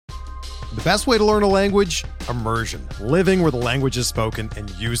The best way to learn a language? Immersion. Living where the language is spoken and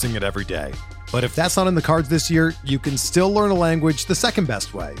using it every day. But if that's not in the cards this year, you can still learn a language the second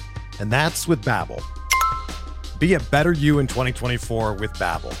best way, and that's with Babbel. Be a better you in 2024 with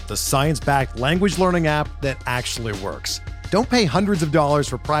Babbel, the science-backed language learning app that actually works. Don't pay hundreds of dollars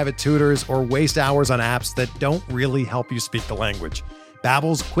for private tutors or waste hours on apps that don't really help you speak the language.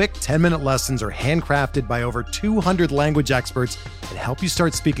 Babbel's quick 10-minute lessons are handcrafted by over 200 language experts and help you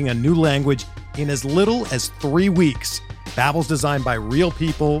start speaking a new language in as little as 3 weeks. Babbel's designed by real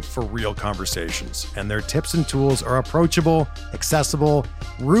people for real conversations, and their tips and tools are approachable, accessible,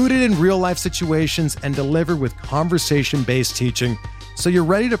 rooted in real-life situations, and delivered with conversation-based teaching, so you're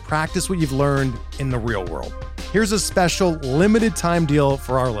ready to practice what you've learned in the real world. Here's a special limited-time deal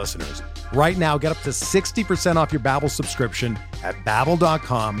for our listeners. Right now, get up to 60% off your Babbel subscription at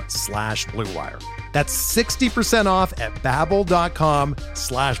babbel.com/Blue Wire. That's 60% off at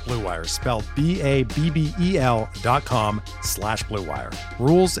babbel.com/Blue Wire, spelled BABBEL.com/Blue Wire.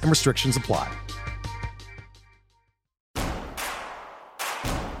 Rules and restrictions apply.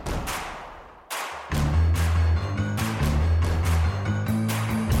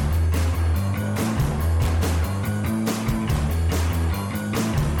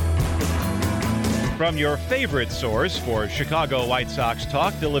 From your favorite source for Chicago White Sox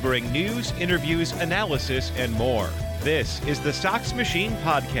talk, delivering news, interviews, analysis, and more. This is the Sox Machine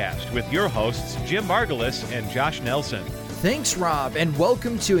Podcast with your hosts, Jim Margulis and Josh Nelson. Thanks, Rob, and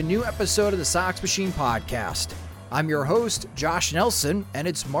welcome to a new episode of the Sox Machine Podcast. I'm your host, Josh Nelson, and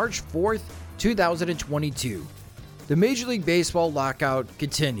it's March 4th, 2022. The Major League Baseball lockout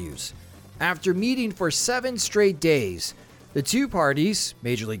continues. After meeting for 7 straight days, the two parties,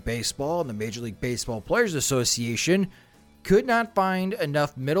 Major League Baseball and the Major League Baseball Players Association, could not find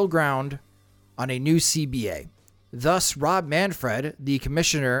enough middle ground on a new CBA. Thus, Rob Manfred, the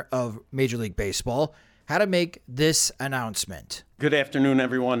commissioner of Major League Baseball, had to make this announcement. Good afternoon,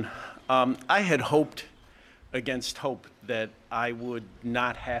 everyone. I had hoped against hope that I would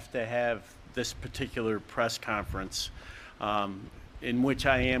not have to have this particular press conference in which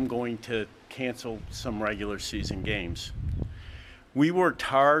I am going to cancel some regular season games. We worked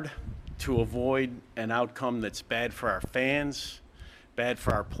hard to avoid an outcome that's bad for our fans, bad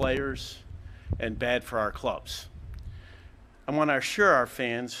for our players, and bad for our clubs. I want to assure our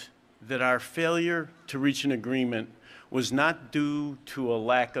fans that our failure to reach an agreement was not due to a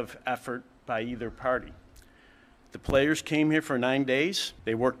lack of effort by either party. The players came here for 9 days.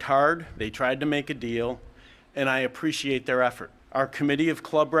 They worked hard. They tried to make a deal, and I appreciate their effort. Our committee of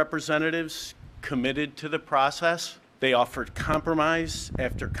club representatives committed to the process. They offered compromise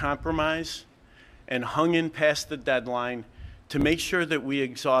after compromise and hung in past the deadline to make sure that we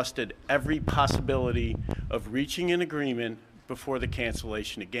exhausted every possibility of reaching an agreement before the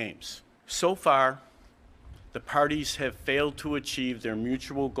cancellation of games. So far, the parties have failed to achieve their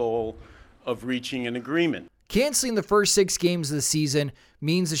mutual goal of reaching an agreement. Canceling the first 6 games of the season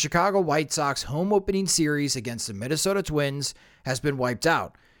means the Chicago White Sox home opening series against the Minnesota Twins has been wiped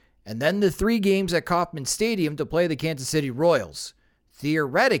out, and then the 3 games at Kauffman Stadium to play the Kansas City Royals.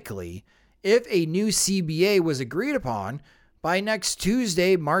 Theoretically, if a new CBA was agreed upon, by next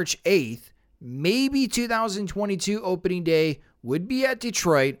Tuesday, March 8th, maybe 2022 opening day would be at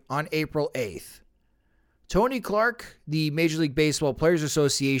Detroit on April 8th. Tony Clark, the Major League Baseball Players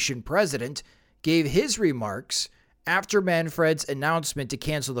Association president, gave his remarks after Manfred's announcement to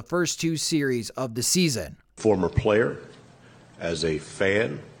cancel the first 2 series of the season. Former player, as a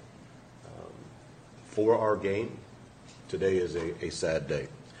fan, for our game, today is a sad day.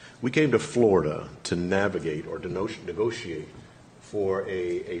 We came to Florida to navigate or to negotiate for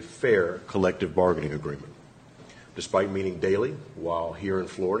a fair collective bargaining agreement. Despite meeting daily while here in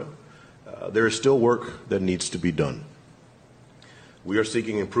Florida, there is still work that needs to be done. We are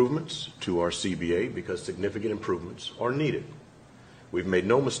seeking improvements to our CBA because significant improvements are needed. We've made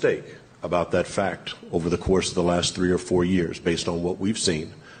no mistake about that fact over the course of the last 3 or 4 years based on what we've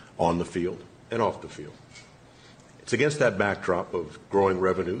seen on the field and off the field. It's against that backdrop of growing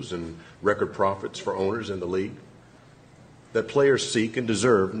revenues and record profits for owners in the league that players seek and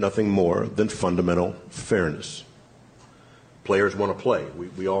deserve nothing more than fundamental fairness. Players want to play.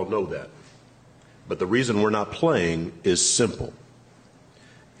 We all know that. But the reason we're not playing is simple.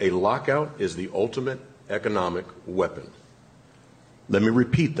 A lockout is the ultimate economic weapon. Let me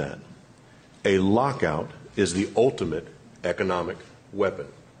repeat that. A lockout is the ultimate economic weapon.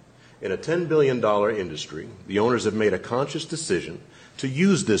 In a $10 billion industry, the owners have made a conscious decision to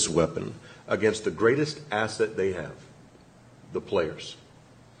use this weapon against the greatest asset they have, the players.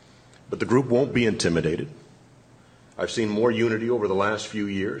 But the group won't be intimidated. I've seen more unity over the last few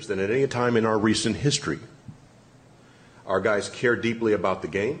years than at any time in our recent history. Our guys care deeply about the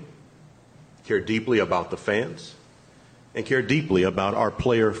game, care deeply about the fans, and care deeply about our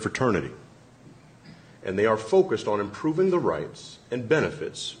player fraternity. And they are focused on improving the rights and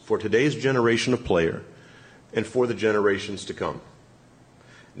benefits for today's generation of player and for the generations to come.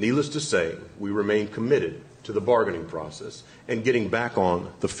 Needless to say, we remain committed to the bargaining process and getting back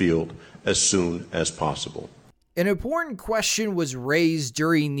on the field as soon as possible. An important question was raised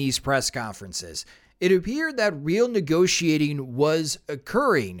during these press conferences. It appeared that real negotiating was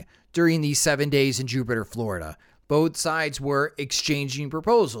occurring during these 7 days in Jupiter, Florida. Both sides were exchanging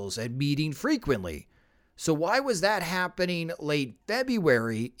proposals and meeting frequently. So why was that happening late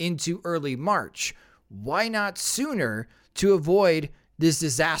February into early March? Why not sooner to avoid this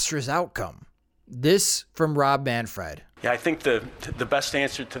disastrous outcome? This from Rob Manfred. Yeah, I think the best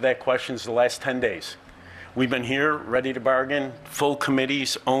answer to that question is the last 10 days. We've been here ready to bargain, full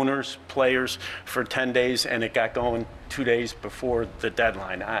committees, owners, players for 10 days, and it got going 2 days before the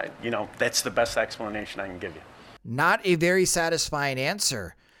deadline. That's the best explanation I can give you. Not a very satisfying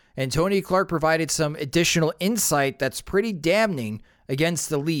answer. And Tony Clark provided some additional insight that's pretty damning against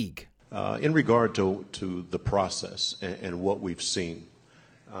the league. In regard to the process and what we've seen,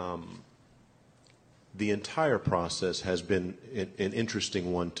 the entire process has been an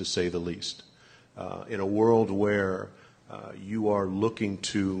interesting one, to say the least. In a world where you are looking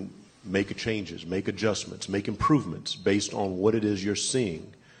to make changes, make adjustments, make improvements based on what it is you're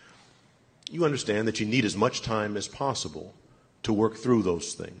seeing, you understand that you need as much time as possible to work through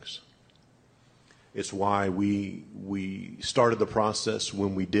those things. It's why we started the process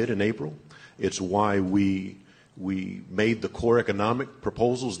when we did in April. It's why we made the core economic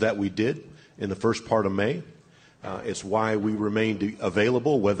proposals that we did in the first part of May. It's why we remained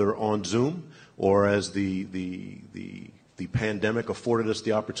available, whether on Zoom or as the pandemic afforded us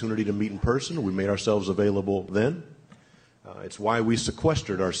the opportunity to meet in person. We made ourselves available then. It's why we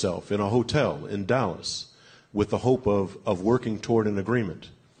sequestered ourselves in a hotel in Dallas with the hope of working toward an agreement.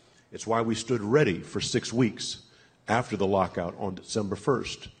 It's why we stood ready for 6 weeks after the lockout on December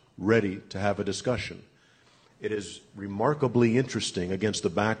 1st, ready to have a discussion. It is remarkably interesting against the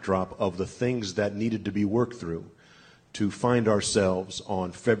backdrop of the things that needed to be worked through to find ourselves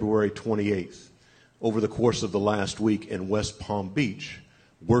on February 28th, over the course of the last week in West Palm Beach,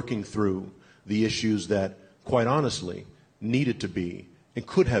 working through the issues that, quite honestly, needed to be and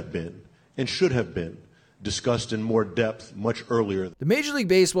could have been and should have been discussed in more depth much earlier. The Major League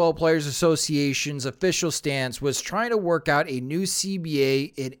Baseball Players Association's official stance was trying to work out a new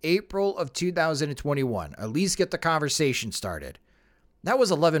CBA in April of 2021, at least get the conversation started. That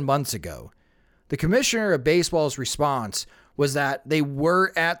was 11 months ago. The Commissioner of Baseball's response was that they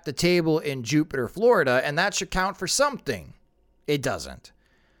were at the table in Jupiter, Florida, and that should count for something. It doesn't.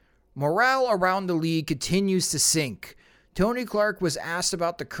 Morale around the league continues to sink. Tony Clark was asked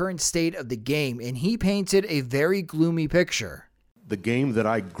about the current state of the game, and he painted a very gloomy picture. The game that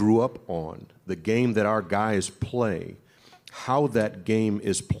I grew up on, the game that our guys play, how that game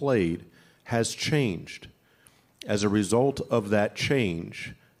is played has changed. As a result of that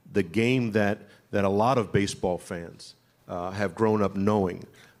change, the game that a lot of baseball fans have grown up knowing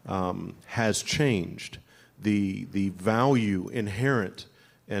has changed. The value inherent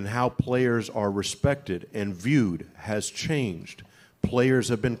and how players are respected and viewed has changed. Players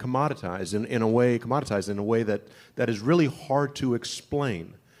have been commoditized in a way that is really hard to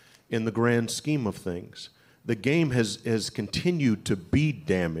explain in the grand scheme of things. The game has continued to be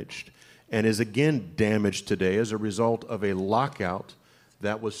damaged and is again damaged today as a result of a lockout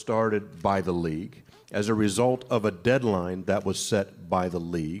that was started by the league, as a result of a deadline that was set by the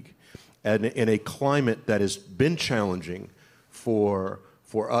league, and in a climate that has been challenging for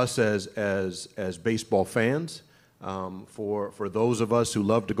us as baseball fans, for those of us who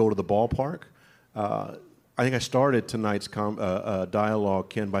love to go to the ballpark. I think I started tonight's dialogue,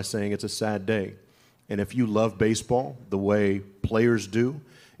 Ken, by saying it's a sad day. And if you love baseball the way players do,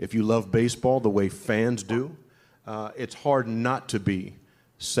 if you love baseball the way fans do, it's hard not to be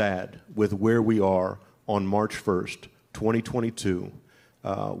sad with where we are on March 1st, 2022,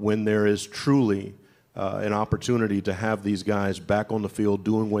 when there is truly an opportunity to have these guys back on the field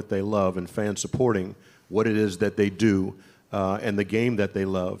doing what they love and fans supporting what it is that they do and the game that they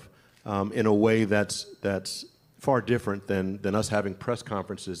love in a way that's far different than us having press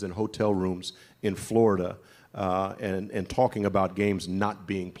conferences in hotel rooms in Florida and talking about games not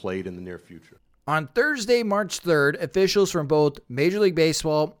being played in the near future. On Thursday, March 3rd, officials from both Major League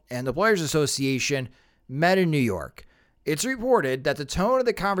Baseball and the Players Association met in New York. It's reported that the tone of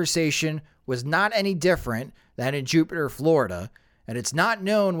the conversation was not any different than in Jupiter, Florida, and it's not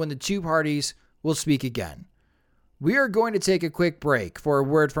known when the two parties will speak again. We are going to take a quick break for a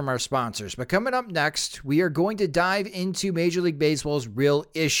word from our sponsors, but coming up next, we are going to dive into Major League Baseball's real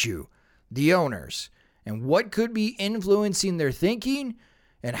issue, the owners, and what could be influencing their thinking,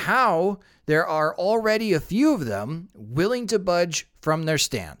 and how there are already a few of them willing to budge from their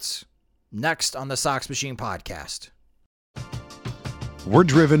stance. Next on the Sox Machine Podcast. We're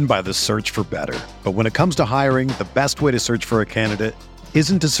driven by the search for better. But when it comes to hiring, the best way to search for a candidate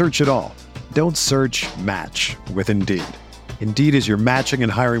isn't to search at all. Don't search, match with Indeed. Indeed is your matching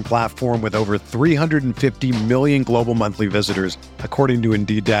and hiring platform with over 350 million global monthly visitors, according to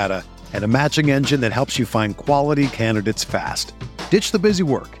Indeed data, and a matching engine that helps you find quality candidates fast. Ditch the busy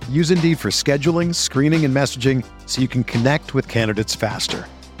work. Use Indeed for scheduling, screening, and messaging so you can connect with candidates faster.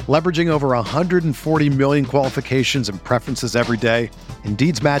 Leveraging over 140 million qualifications and preferences every day,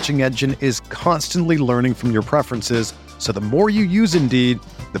 Indeed's matching engine is constantly learning from your preferences, so the more you use Indeed,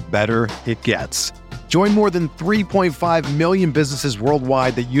 the better it gets. Join more than 3.5 million businesses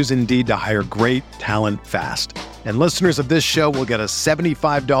worldwide that use Indeed to hire great talent fast. And listeners of this show will get a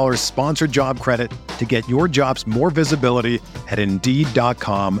 $75 sponsored job credit to get your jobs more visibility at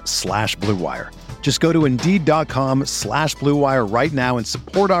Indeed.com/Blue Wire. Just go to Indeed.com/Blue Wire right now and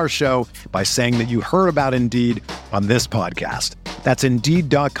support our show by saying that you heard about Indeed on this podcast. That's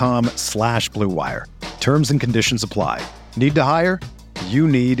Indeed.com/Blue Wire. Terms and conditions apply. Need to hire? You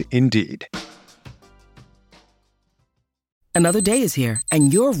need Indeed. Another day is here,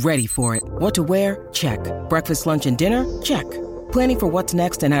 and you're ready for it. What to wear? Check. Breakfast, lunch, and dinner? Check. Planning for what's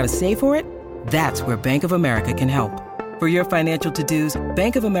next and how to save for it? That's where Bank of America can help. For your financial to-dos,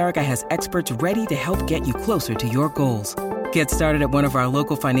 Bank of America has experts ready to help get you closer to your goals. Get started at one of our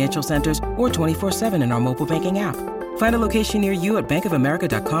local financial centers or 24/7 in our mobile banking app. Find a location near you at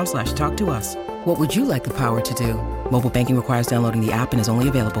bankofamerica.com/talktous. What would you like the power to do? Mobile banking requires downloading the app and is only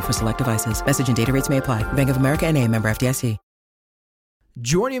available for select devices. Message and data rates may apply. Bank of America N.A., member FDIC.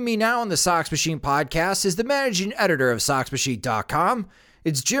 Joining me now on the Sox Machine Podcast is the managing editor of SoxMachine.com.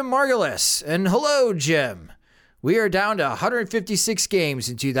 It's Jim Margulis. And hello, Jim. We are down to 156 games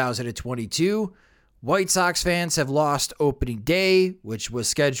in 2022. White Sox fans have lost opening day, which was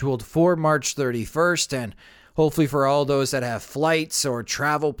scheduled for March 31st, and hopefully for all those that have flights or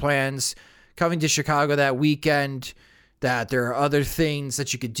travel plans coming to Chicago that weekend, that there are other things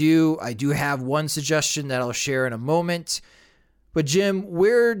that you could do. I do have one suggestion that I'll share in a moment. But Jim,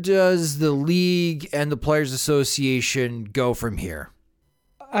 where does the league and the Players Association go from here?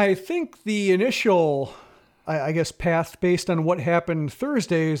 I think the initial path based on what happened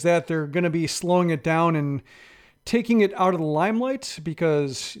Thursday is that they're going to be slowing it down and taking it out of the limelight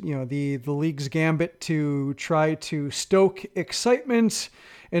because, the league's gambit to try to stoke excitement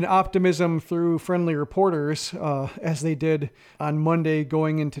and optimism through friendly reporters, as they did on Monday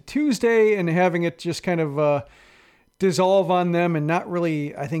going into Tuesday, and having it just kind of dissolve on them and not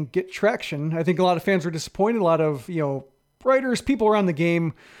really, I think, get traction. I think a lot of fans were disappointed. A lot of, writers, people around the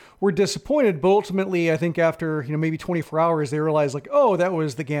game were disappointed, but ultimately, I think after, maybe 24 hours, they realized oh, that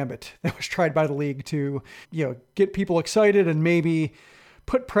was the gambit that was tried by the league to, get people excited and maybe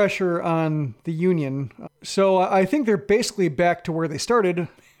put pressure on the union. So I think they're basically back to where they started,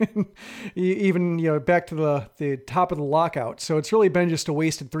 even, back to the top of the lockout. So it's really been just a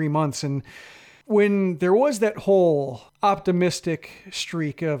wasted 3 months. And when there was that whole optimistic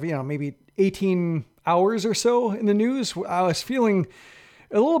streak of, maybe 18 hours or so in the news, I was feeling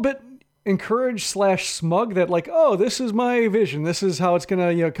a little bit encouraged / smug that this is my vision. This is how it's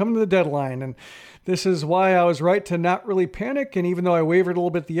going to, come to the deadline. And this is why I was right to not really panic. And even though I wavered a little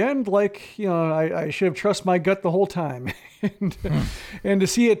bit at the end, I should have trusted my gut the whole time. and to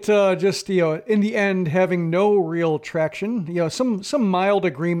see it just, in the end, having no real traction, some mild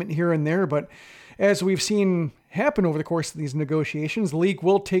agreement here and there. But as we've seen happen over the course of these negotiations, the league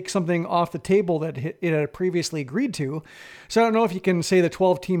will take something off the table that it had previously agreed to. So I don't know if you can say the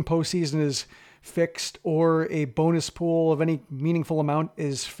 12-team postseason is fixed or a bonus pool of any meaningful amount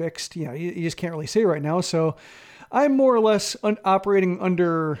is fixed. You just can't really say right now. So I'm more or less operating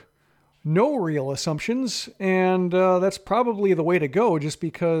under no real assumptions, and that's probably the way to go, just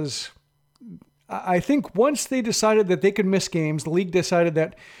because I think once they decided that they could miss games, the league decided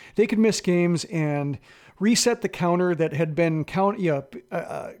that they could miss games and reset the counter that had been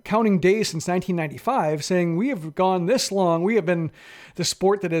counting days since 1995, saying we have gone this long. We have been the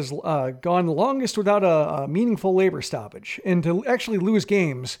sport that has gone the longest without a meaningful labor stoppage. And to actually lose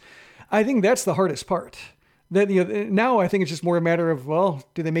games, I think that's the hardest part. That now I think it's just more a matter of, well,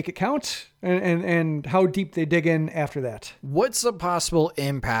 do they make it count, and how deep they dig in after that. What's the possible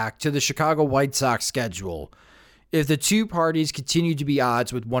impact to the Chicago White Sox schedule if the two parties continue to be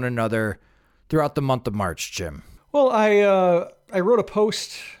odds with one another throughout the month of March, Jim? Well, I wrote a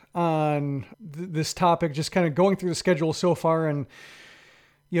post on this topic, just kind of going through the schedule so far, and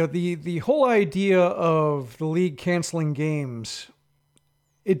the whole idea of the league canceling games.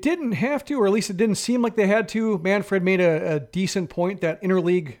 It didn't have to, or at least it didn't seem like they had to. Manfred made a decent point that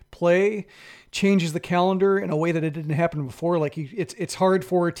interleague play changes the calendar in a way that it didn't happen before. Like it's hard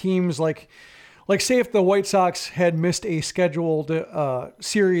for teams like say if the White Sox had missed a scheduled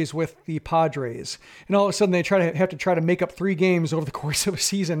series with the Padres, and all of a sudden they have to try to make up 3 games over the course of a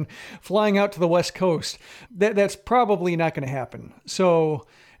season, flying out to the West Coast. That's probably not going to happen. So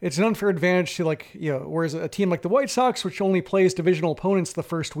it's an unfair advantage to whereas a team like the White Sox, which only plays divisional opponents the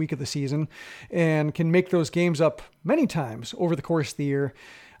first week of the season and can make those games up many times over the course of the year,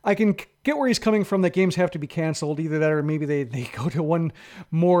 I can get where he's coming from, that games have to be canceled. Either that or maybe they go to one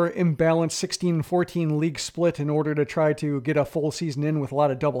more imbalanced 16-14 league split in order to try to get a full season in with a lot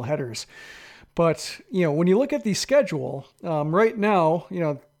of double headers. But, when you look at the schedule, right now,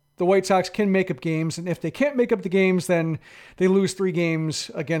 the White Sox can make up games, and if they can't make up the games, then they lose 3 games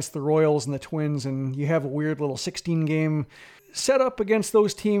against the Royals and the Twins, and you have a weird little 16-game setup against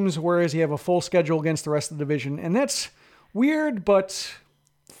those teams, whereas you have a full schedule against the rest of the division. And that's weird, but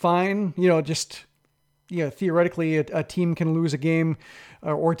fine. Theoretically, a team can lose a game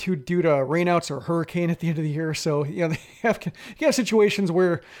or 2 due to rainouts or hurricane at the end of the year. So, they have situations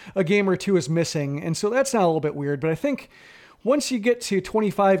where a game or 2 is missing, and so that's not a little bit weird. But I think once you get to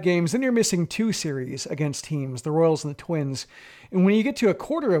 25 games, then you're missing 2 series against teams, the Royals and the Twins. And when you get to a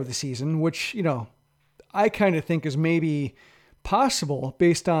quarter of the season, which, I kind of think is maybe possible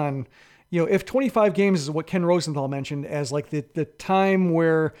based on, if 25 games is what Ken Rosenthal mentioned as like the time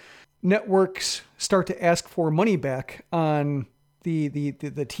where networks start to ask for money back on the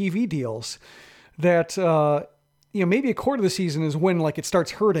TV deals, that, maybe a quarter of the season is when it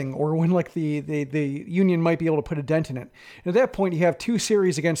starts hurting, or when the union might be able to put a dent in it. And at that point, you have 2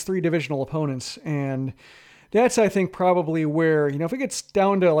 series against 3 divisional opponents. And that's, I think, probably where, if it gets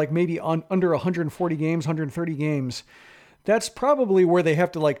down to maybe under 140 games, 130 games, that's probably where they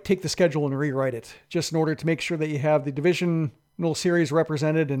have to take the schedule and rewrite it, just in order to make sure that you have the divisional series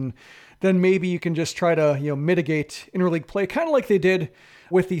represented. And then maybe you can just try to, mitigate interleague play, kind of like they did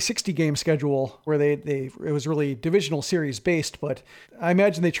with the 60-game schedule, where it was really divisional series based. But I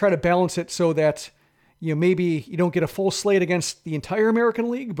imagine they try to balance it so that, maybe you don't get a full slate against the entire American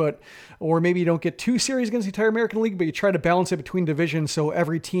League, or maybe you don't get 2 series against the entire American League, but you try to balance it between divisions, so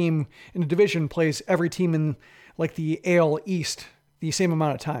every team in a division plays every team in the AL East the same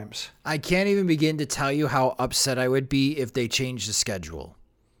amount of times. I can't even begin to tell you how upset I would be if they changed the schedule.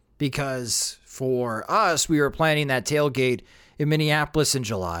 Because for us, we were planning that tailgate in Minneapolis in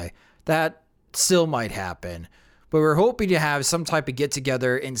July. That still might happen. But we're hoping to have some type of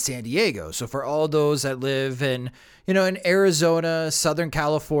get-together in San Diego. So for all those that live in Arizona, Southern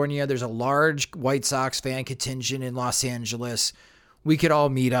California, there's a large White Sox fan contingent in Los Angeles. We could all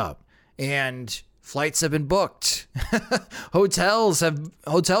meet up. And flights have been booked. Hotel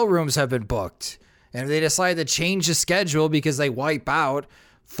rooms have been booked. And if they decide to change the schedule because they wipe out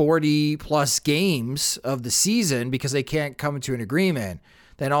 40 plus games of the season because they can't come to an agreement,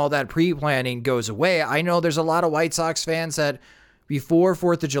 then all that pre-planning goes away. I know there's a lot of White Sox fans that before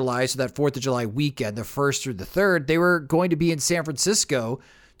 4th of July, so that 4th of July weekend, the 1st through the 3rd, they were going to be in San Francisco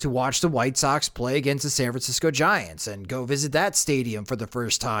to watch the White Sox play against the San Francisco Giants and go visit that stadium for the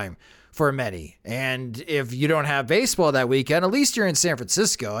first time for many. And if you don't have baseball that weekend, at least you're in San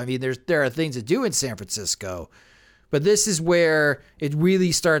Francisco. I mean, there are things to do in San Francisco. But this is where it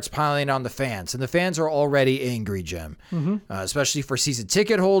really starts piling on the fans. And the fans are already angry, Jim. Mm-hmm. Especially for season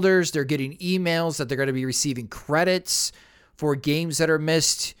ticket holders. They're getting emails that they're going to be receiving credits for games that are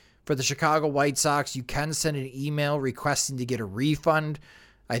missed. For the Chicago White Sox, you can send an email requesting to get a refund.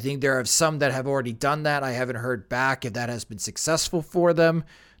 I think there are some that have already done that. I haven't heard back if that has been successful for them.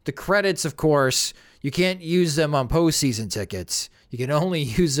 The credits, of course, you can't use them on postseason tickets. You can only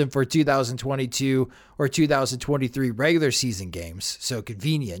use them for 2022 or 2023 regular season games. So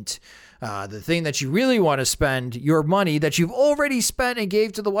convenient. The thing that you really want to spend your money that you've already spent and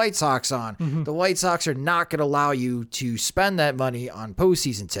gave to the White Sox on, the White Sox are not going to allow you to spend that money on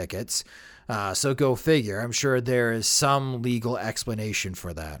postseason tickets. So go figure. I'm sure there is some legal explanation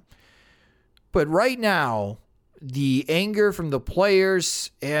for that. But right now, the anger from the players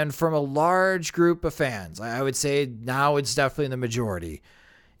and from a large group of fans, I would say now it's definitely the majority,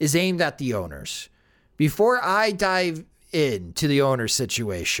 is aimed at the owners. Before I dive into the owner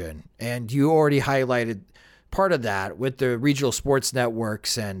situation, and you already highlighted part of that with the regional sports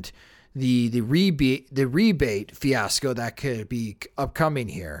networks and the rebate fiasco that could be upcoming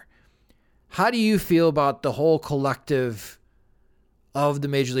here, how do you feel about the whole collective of the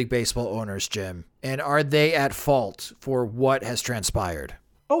Major League Baseball owners, Jim? And are they at fault for what has transpired?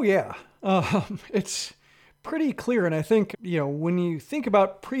 Oh, yeah. It's pretty clear. And I think, when you think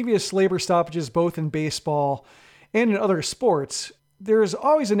about previous labor stoppages, both in baseball and in other sports, there's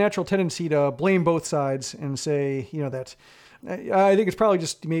always a natural tendency to blame both sides and say, that I think it's probably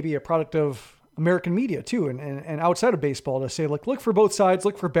just maybe a product of American media too. And outside of baseball to say, look for both sides,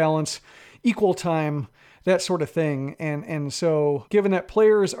 look for balance, equal time, that sort of thing. And so given that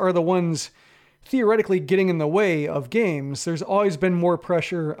players are the ones theoretically getting in the way of games, there's always been more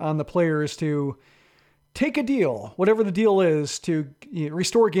pressure on the players to take a deal, whatever the deal is, to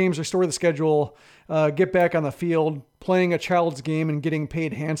restore games, restore the schedule, get back on the field, playing a child's game and getting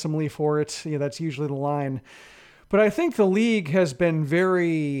paid handsomely for it. That's usually the line. But I think the league has been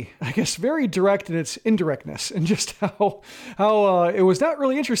very direct in its indirectness and just how it was not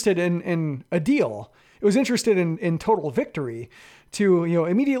really interested in a deal. It was interested in total victory, to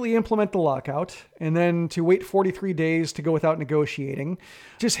immediately implement the lockout and then to wait 43 days to go without negotiating.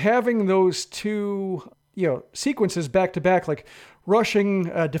 Just having those two sequences back to back, like rushing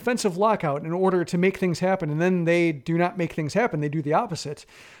a defensive lockout in order to make things happen, and then they do not make things happen. They do the opposite.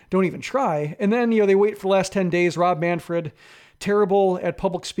 Don't even try. And then they wait for the last 10 days. Rob Manfred, terrible at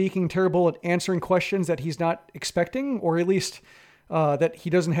public speaking, terrible at answering questions that he's not expecting, or at least that he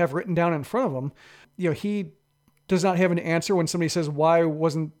doesn't have written down in front of him. He does not have an answer when somebody says, why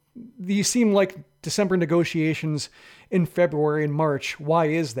wasn't these seem like December negotiations in February and March? Why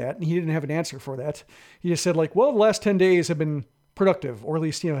is that? And he didn't have an answer for that. He just said, the last 10 days have been productive, or at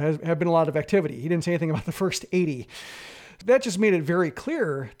least, have been a lot of activity. He didn't say anything about the first 80. That just made it very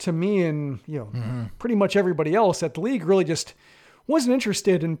clear to me and, pretty much everybody else that the league really just wasn't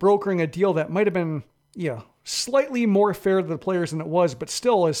interested in brokering a deal that might have been, slightly more fair to the players than it was, but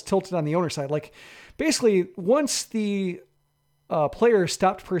still is tilted on the owner side. Basically, once the players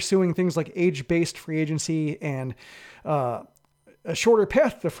stopped pursuing things like age-based free agency and a shorter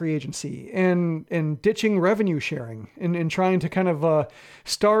path to free agency and ditching revenue sharing and trying to kind of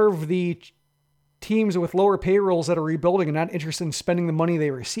starve the teams with lower payrolls that are rebuilding and not interested in spending the money they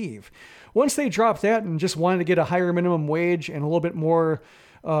receive. Once they dropped that and just wanted to get a higher minimum wage and a little bit more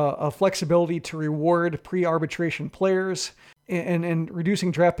flexibility to reward pre-arbitration players and reducing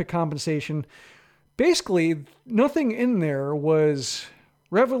draft pick compensation, basically nothing in there was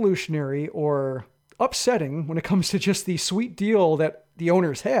revolutionary or upsetting when it comes to just the sweet deal that the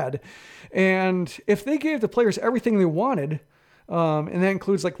owners had. And if they gave the players everything they wanted, and that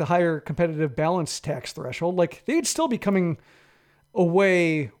includes the higher competitive balance tax threshold, they'd still be coming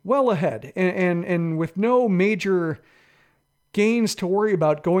away well ahead and with no major gains to worry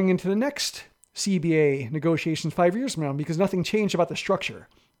about going into the next CBA negotiations 5 years from now, because nothing changed about the structure.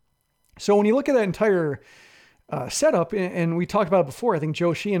 So when you look at that entire setup, and we talked about it before, I think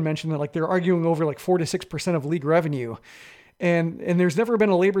Joe Sheehan mentioned that they're arguing over 4 to 6% of league revenue, and there's never been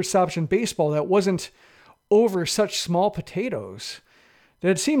a labor stoppage in baseball that wasn't over such small potatoes.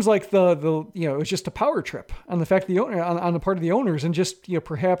 That it seems like the it was just a power trip on the fact the owner on the part of the owners, and just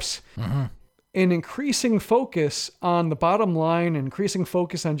perhaps an increasing focus on the bottom line, increasing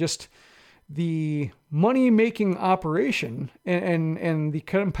focus on just the money-making operation and the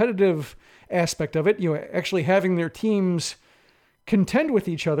competitive aspect of it, actually having their teams contend with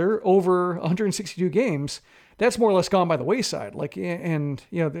each other over 162 games, that's more or less gone by the wayside.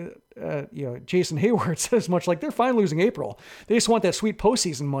 Jason Hayward says much they're fine losing April. They just want that sweet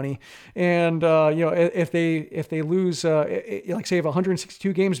postseason money. And, if they lose, say if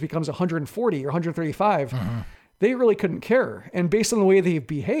 162 games becomes 140 or 135, they really couldn't care. And based on the way they've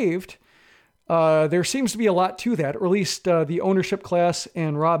behaved, there seems to be a lot to that, or at least the ownership class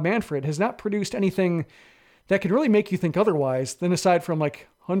and Rob Manfred has not produced anything that could really make you think otherwise than aside from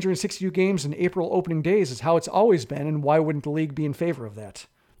 162 games in April opening days is how it's always been, and why wouldn't the league be in favor of that?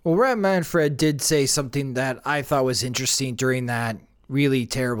 Well, Rob Manfred did say something that I thought was interesting during that really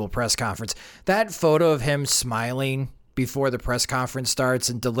terrible press conference. That photo of him smiling before the press conference starts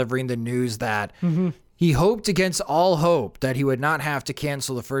and delivering the news that he hoped against all hope that he would not have to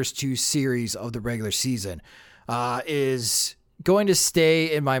cancel the first two series of the regular season is going to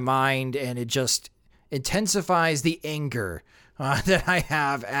stay in my mind, and it just intensifies the anger that I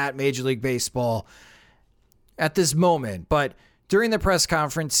have at Major League Baseball at this moment. But during the press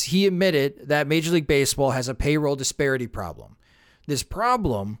conference, he admitted that Major League Baseball has a payroll disparity problem. This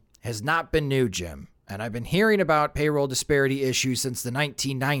problem has not been new, Jim. and I've been hearing about payroll disparity issues since the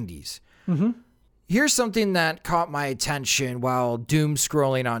 1990s. Here's something that caught my attention while doom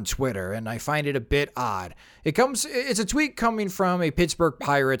scrolling on Twitter, and I find it a bit odd. It's a tweet coming from a Pittsburgh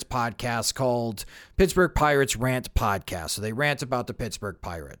Pirates podcast called Pittsburgh Pirates Rant Podcast. So they rant about the Pittsburgh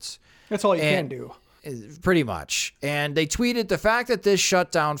Pirates. That's all you can do. Pretty much. And they tweeted, the fact that this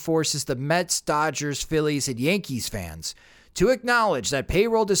shutdown forces the Mets, Dodgers, Phillies, and Yankees fans to acknowledge that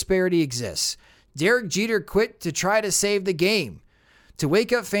payroll disparity exists. Derek Jeter quit to try to save the game. To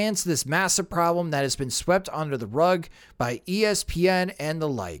wake up fans to this massive problem that has been swept under the rug by ESPN and the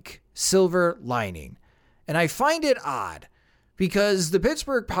like. Silver lining. And I find it odd because the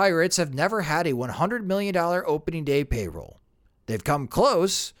Pittsburgh Pirates have never had a $100 million opening day payroll. They've come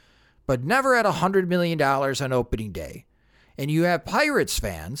close, but never at $100 million on opening day. And you have Pirates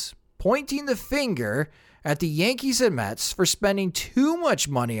fans pointing the finger at the Yankees and Mets for spending too much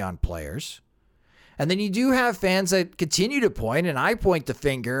money on players. And then you do have fans that continue to point, and I point the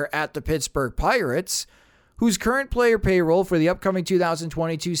finger at the Pittsburgh Pirates, whose current player payroll for the upcoming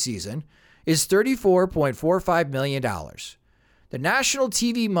 2022 season is $34.45 million. The national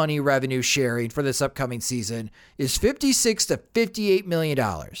TV money revenue sharing for this upcoming season is $56 to $58 million.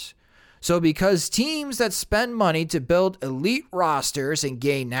 So because teams that spend money to build elite rosters and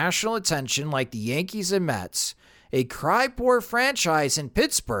gain national attention like the Yankees and Mets, a cry-poor franchise in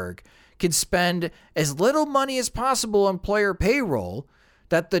Pittsburgh can spend as little money as possible on player payroll,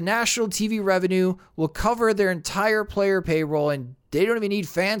 that the national TV revenue will cover their entire player payroll, and they don't even need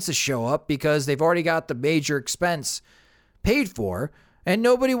fans to show up because they've already got the major expense paid for, and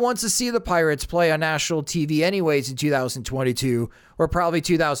nobody wants to see the Pirates play on national TV anyways in 2022, or probably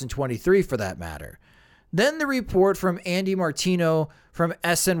 2023 for that matter. Then the report from Andy Martino from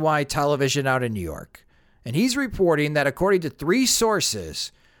SNY Television out in New York. And he's reporting that according to 3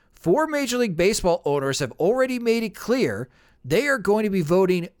 sources, 4 Major League Baseball owners have already made it clear they are going to be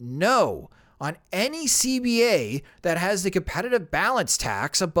voting no on any CBA that has the competitive balance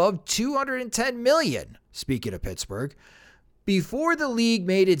tax above $210 million, speaking of Pittsburgh. Before the league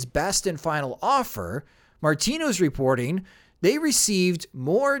made its best and final offer, Martino's reporting they received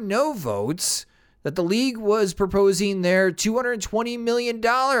more no votes, that the league was proposing their $220 million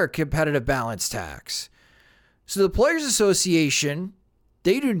competitive balance tax. So the Players Association,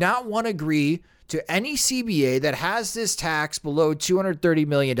 they do not want to agree to any CBA that has this tax below $230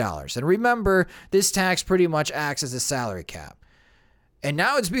 million. And remember, this tax pretty much acts as a salary cap. And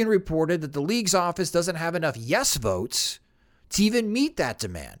now it's being reported that the league's office doesn't have enough yes votes to even meet that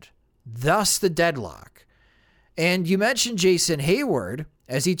demand. Thus the deadlock. And you mentioned Jason Hayward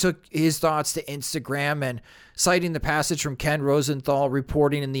as he took his thoughts to Instagram and citing the passage from Ken Rosenthal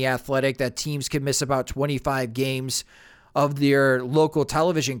reporting in The Athletic that teams can miss about 25 games of their local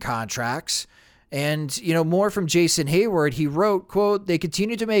television contracts. And, more from Jason Hayward, he wrote, quote, "They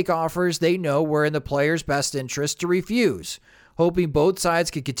continue to make offers they know were in the players' best interest to refuse, hoping both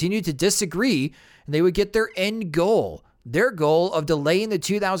sides could continue to disagree and they would get their end goal, their goal of delaying the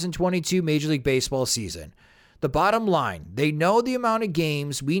 2022 Major League Baseball season. The bottom line, they know the amount of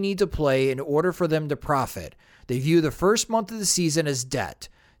games we need to play in order for them to profit. They view the first month of the season as debt.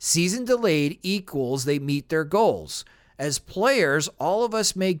 Season delayed equals they meet their goals. As players, all of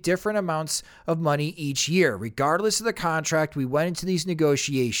us make different amounts of money each year. Regardless of the contract, we went into these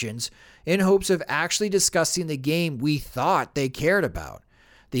negotiations in hopes of actually discussing the game we thought they cared about.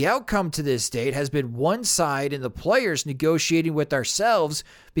 The outcome to this date has been one side and the players negotiating with ourselves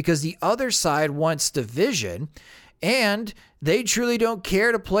because the other side wants division, and they truly don't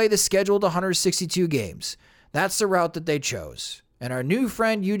care to play the scheduled 162 games. That's the route that they chose." And our new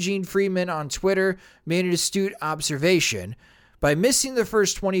friend Eugene Freeman on Twitter made an astute observation. By missing the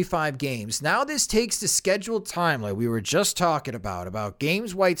first 25 games, now this takes the scheduled time like we were just talking about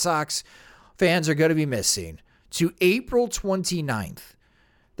games White Sox fans are going to be missing, to April 29th.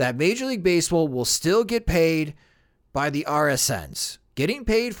 That Major League Baseball will still get paid by the RSNs, getting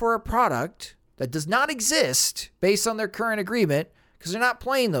paid for a product that does not exist based on their current agreement because they're not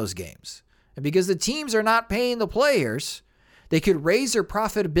playing those games. And because the teams are not paying the players, they could raise their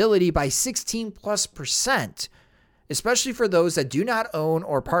profitability by 16+%, especially for those that do not own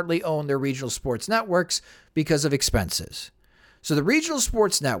or partly own their regional sports networks because of expenses. So the regional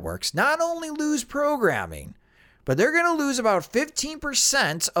sports networks not only lose programming, but they're going to lose about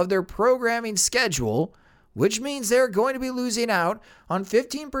 15% of their programming schedule, which means they're going to be losing out on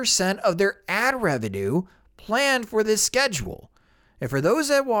 15% of their ad revenue planned for this schedule. And for those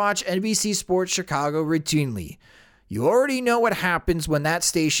that watch NBC Sports Chicago routinely, you already know what happens when that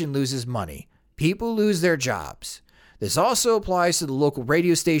station loses money. People lose their jobs. This also applies to the local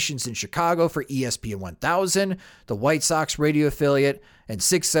radio stations in Chicago for ESPN 1000, the White Sox radio affiliate, and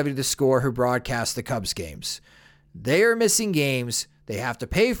 670 The Score, who broadcast the Cubs games. They are missing games. They have to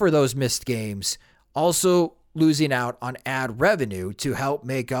pay for those missed games, also losing out on ad revenue to help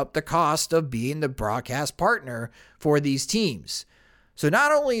make up the cost of being the broadcast partner for these teams. So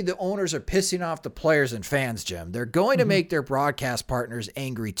not only the owners are pissing off the players and fans, Jim, they're going to make their broadcast partners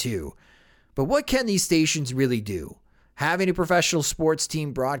angry too. But what can these stations really do? Having a professional sports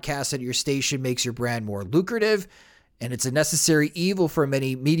team broadcast at your station makes your brand more lucrative, and it's a necessary evil for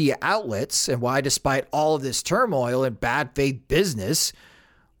many media outlets, and why, despite all of this turmoil and bad faith business,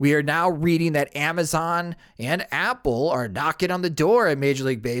 we are now reading that Amazon and Apple are knocking on the door at Major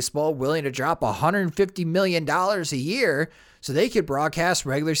League Baseball, willing to drop $150 million a year so they could broadcast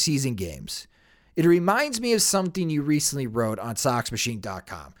regular season games. It reminds me of something you recently wrote on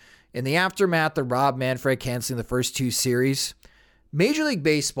SoxMachine.com. In the aftermath of Rob Manfred canceling the first 2 series, Major League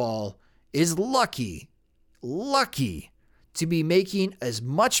Baseball is lucky to be making as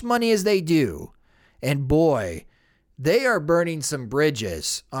much money as they do. And boy, they are burning some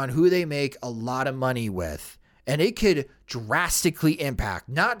bridges on who they make a lot of money with. And it could drastically impact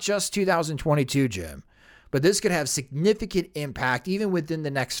not just 2022, Jim, but this could have significant impact even within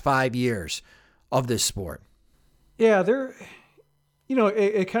the next 5 years of this sport. Yeah,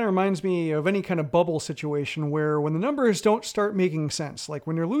 it kind of reminds me of any kind of bubble situation where when the numbers don't start making sense, like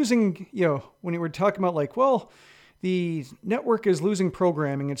when you're losing, when you were talking about like, well, the network is losing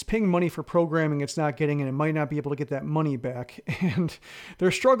programming, it's paying money for programming it's not getting, and it might not be able to get that money back. And they're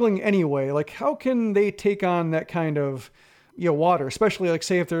struggling anyway. Like, how can they take on that kind of, water, especially like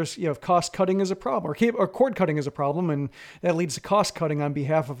say if there's, cost cutting is a problem or cord cutting is a problem, and that leads to cost cutting on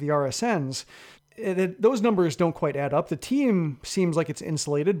behalf of the RSNs. Those numbers don't quite add up. The team seems like it's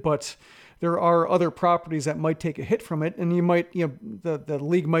insulated, but there are other properties that might take a hit from it. And you might, the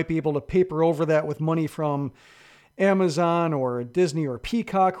league might be able to paper over that with money from Amazon or Disney or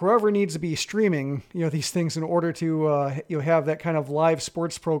Peacock, whoever needs to be streaming, these things in order to, have that kind of live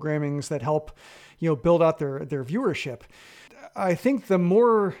sports programmings that help, build out their viewership. I think the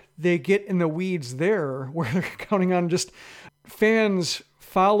more they get in the weeds there, where they're counting on just fans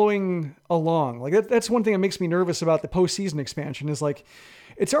following along. Like that's one thing that makes me nervous about the postseason expansion is like,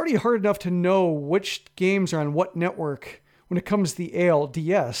 it's already hard enough to know which games are on what network when it comes to the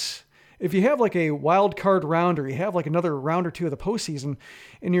ALDS. If you have like a wild card round or you have like another round or two of the postseason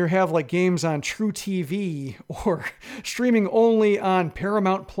and you have like games on True TV or streaming only on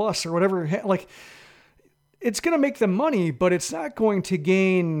Paramount Plus or whatever, like it's going to make them money, but it's not going to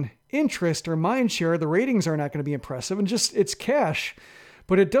gain interest or mind share. The ratings are not going to be impressive and just it's cash.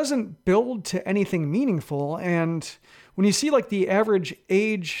 But it doesn't build to anything meaningful. And when you see like the average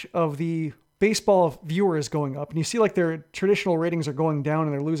age of the baseball viewer is going up and you see like their traditional ratings are going down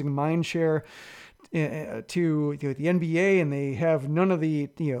and they're losing mind share to the NBA, and they have none of the,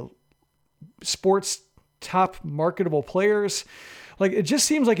 sports top marketable players. Like it just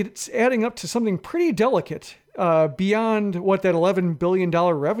seems like it's adding up to something pretty delicate beyond what that $11 billion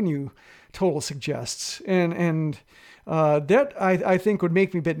revenue total suggests. And that I think would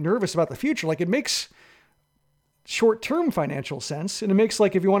make me a bit nervous about the future. Like it makes short-term financial sense. And it makes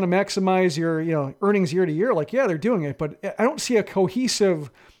like, if you want to maximize your, earnings year to year, like, yeah, they're doing it, but I don't see a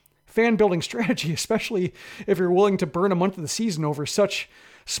cohesive fan building strategy, especially if you're willing to burn a month of the season over such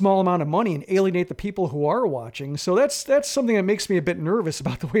small amount of money and alienate the people who are watching. So that's something that makes me a bit nervous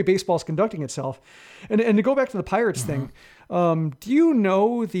about the way baseball's conducting itself. And to go back to the Pirates thing, do you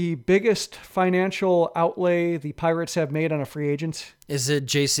know the biggest financial outlay the Pirates have made on a free agent? Is it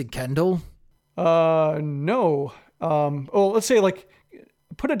Jason Kendall? No. Let's say like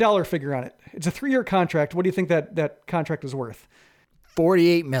put a dollar figure on it. It's a 3-year contract. What do you think that contract is worth?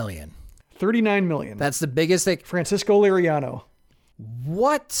 $48 million. $39 million. That's the biggest thing. Francisco Liriano.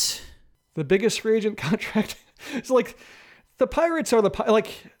 What? The biggest free agent contract. It's like the Pirates are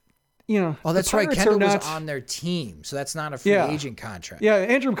Oh, that's right. Kendall was on their team, so that's not a free agent contract. Yeah,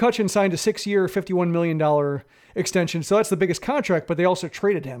 Andrew McCutchen signed a 6-year, $51 million extension, so that's the biggest contract, but they also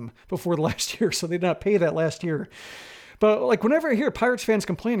traded him before the last year, so they did not pay that last year. But like whenever I hear Pirates fans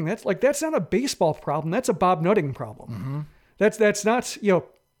complaining, that's not a baseball problem, that's a Bob Nutting problem. Mm-hmm. That's not,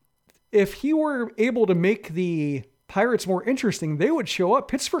 if he were able to make the Pirates more interesting, they would show up.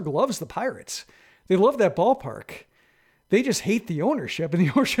 Pittsburgh loves the Pirates. They love that ballpark. They just hate the ownership, and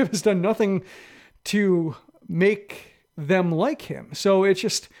the ownership has done nothing to make them like him. So it's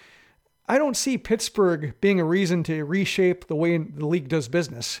just, I don't see Pittsburgh being a reason to reshape the way the league does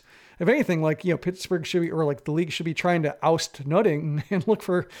business. if anything, like, Pittsburgh should be, or like the league should be trying to oust Nutting and look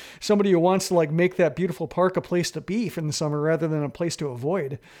for somebody who wants to like make that beautiful park a place to be in the summer rather than a place to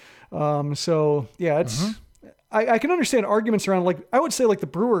avoid. So yeah, it's, I can understand arguments around, like, I would say like the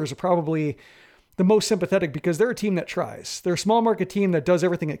Brewers are probably the most sympathetic because they're a team that tries. They're a small market team that does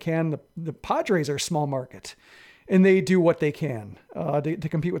everything it can. The Padres are a small market and they do what they can to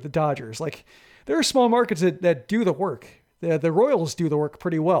compete with the Dodgers. Like, there are small markets that do the work. The Royals do the work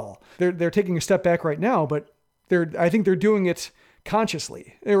pretty well. They're taking a step back right now, but I think they're doing it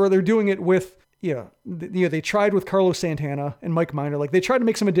consciously, or they're doing it with, they tried with Carlos Santana and Mike Minor. Like, they tried to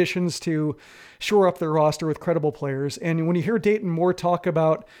make some additions to shore up their roster with credible players. And when you hear Dayton Moore talk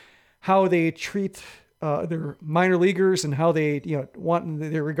about how they treat their minor leaguers and how they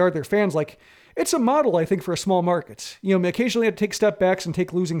regard their fans, like, it's a model, I think, for a small market. Occasionally you have to take step backs and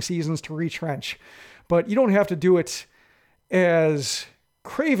take losing seasons to retrench, but you don't have to do it as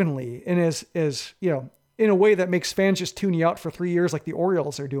cravenly and as in a way that makes fans just tune you out for 3 years like the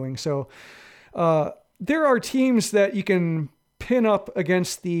Orioles are doing. So there are teams that you can pin up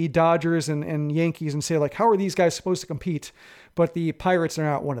against the Dodgers and Yankees and say, like, how are these guys supposed to compete? But the Pirates are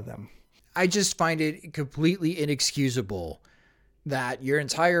not one of them. I just find it completely inexcusable that your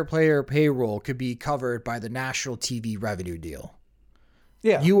entire player payroll could be covered by the national TV revenue deal.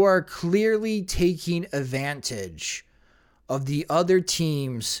 Yeah. You are clearly taking advantage of the other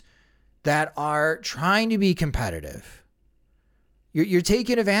teams that are trying to be competitive. You're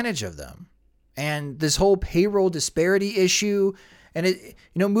taking advantage of them. And this whole payroll disparity issue, and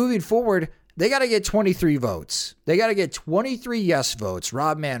moving forward, they got to get 23 votes. They got to get 23 yes votes,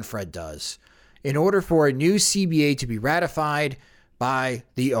 Rob Manfred does, in order for a new CBA to be ratified by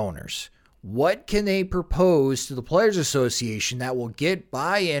the owners. What can they propose to the Players Association that will get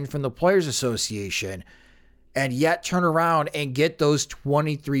buy-in from the Players Association and yet turn around and get those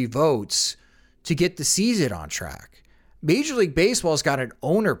 23 votes to get the season on track? Major League Baseball's got an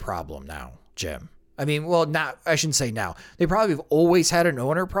owner problem now, Jim. I mean, well, I shouldn't say now. They probably have always had an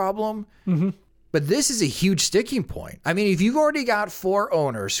owner problem, but this is a huge sticking point. I mean, if you've already got 4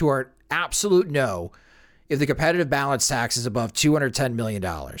 owners who are absolute no if the competitive balance tax is above $210 million,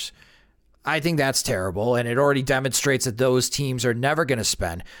 I think that's terrible. And it already demonstrates that those teams are never going to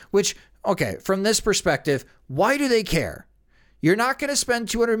spend, which, okay, from this perspective, why do they care? You're not going to spend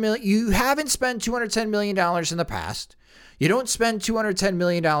 $200 million. You haven't spent $210 million in the past. You don't spend $210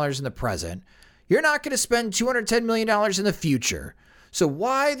 million in the present. You're not going to spend $210 million in the future. So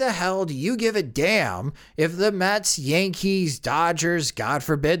why the hell do you give a damn if the Mets, Yankees, Dodgers, God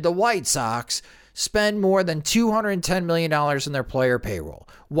forbid, the White Sox spend more than $210 million in their player payroll?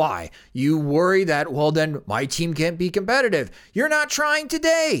 Why? You worry that, well, then my team can't be competitive. You're not trying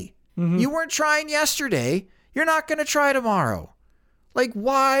today. You weren't trying yesterday. You're not going to try tomorrow. Like,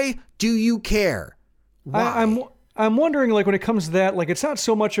 why do you care? Why? I'm wondering, like, when it comes to that, like, it's not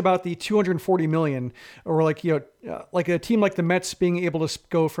so much about the $240 million, or like, like a team like the Mets being able to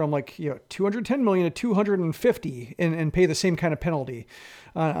go from like, $210 million to $250 and pay the same kind of penalty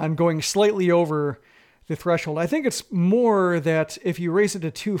on going slightly over the threshold. I think it's more that if you raise it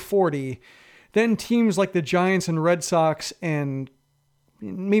to $240, then teams like the Giants and Red Sox, and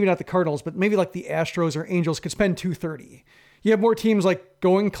maybe not the Cardinals, but maybe like the Astros or Angels, could spend $230. You have more teams like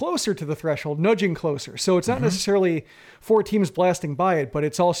going closer to the threshold, nudging closer. So it's not necessarily 4 teams blasting by it, but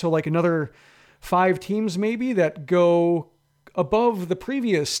it's also like another 5 teams maybe that go above the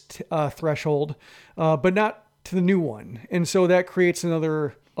previous threshold, but not to the new one. And so that creates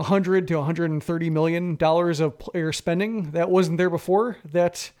another $100 to $130 million of player spending that wasn't there before,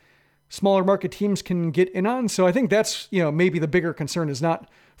 that smaller market teams can get in on. So I think that's, maybe the bigger concern is not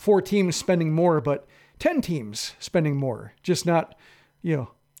 4 teams spending more, but 10 teams spending more, just not,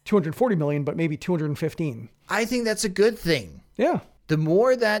 $240 million, but maybe $215. I think that's a good thing. Yeah. The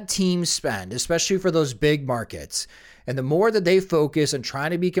more that teams spend, especially for those big markets, and the more that they focus on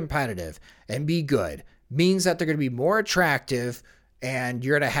trying to be competitive and be good, means that they're going to be more attractive, and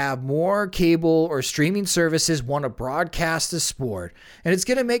you're going to have more cable or streaming services want to broadcast the sport, and it's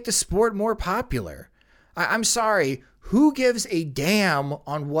going to make the sport more popular. I'm sorry, who gives a damn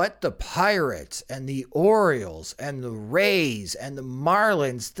on what the Pirates and the Orioles and the Rays and the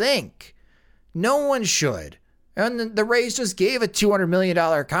Marlins think? No one should. And the Rays just gave a $200 million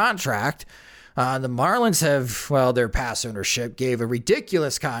contract. The Marlins have, their past ownership gave a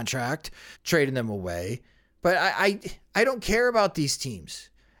ridiculous contract, trading them away. But I don't care about these teams.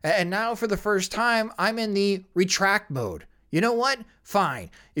 And now for the first time, I'm in the retract mode. You know what?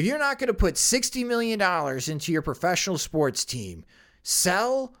 Fine. If you're not going to put $60 million into your professional sports team,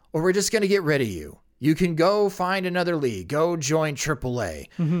 sell, or we're just going to get rid of you. You can go find another league, go join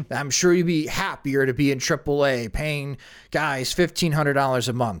AAA. I'm sure you'd be happier to be in AAA, paying guys $1,500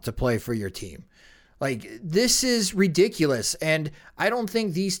 a month to play for your team. Like, this is ridiculous. And I don't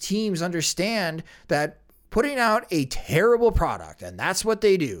think these teams understand that putting out a terrible product, and that's what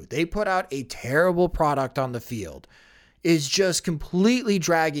they do. They put out a terrible product on the field, is just completely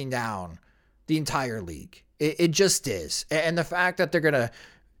dragging down the entire league. It just is. And the fact that they're going to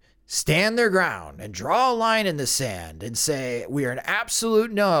stand their ground and draw a line in the sand and say, we are an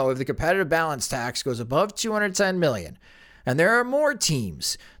absolute no if the competitive balance tax goes above $210 million. And there are more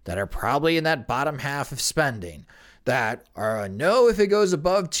teams that are probably in that bottom half of spending that are a no if it goes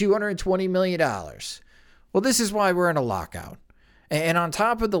above $220 million. Well, this is why we're in a lockout. And on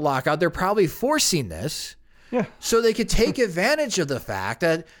top of the lockout, they're probably forcing this so they could take advantage of the fact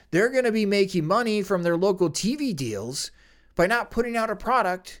that they're going to be making money from their local TV deals by not putting out a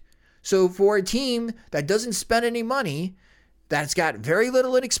product. So for a team that doesn't spend any money, that's got very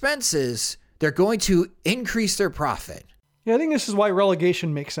little in expenses, they're going to increase their profit. Yeah, I think this is why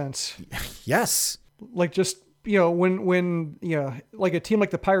relegation makes sense. Yes. Like, just, when like a team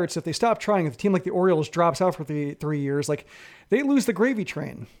like the Pirates, if they stop trying, if a team like the Orioles drops out for 3 years, like, they lose the gravy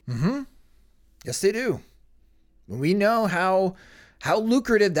train. Mm-hmm. Yes, they do. We know how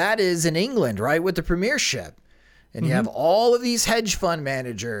lucrative that is in England, right, with the Premiership. And you have all of these hedge fund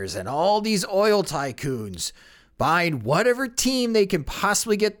managers and all these oil tycoons buying whatever team they can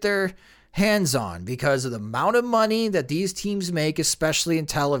possibly get their hands on because of the amount of money that these teams make, especially in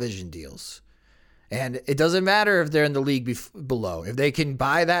television deals. And it doesn't matter if they're in the league below. If they can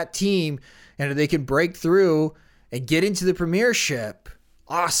buy that team and if they can break through and get into the Premiership,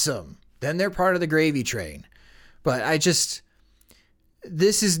 awesome. Then they're part of the gravy train. But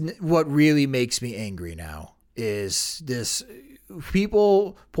this is what really makes me angry now. Is this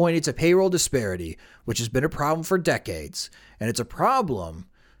people pointing to payroll disparity, which has been a problem for decades. And it's a problem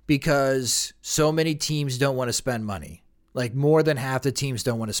because so many teams don't want to spend money. Like, more than half the teams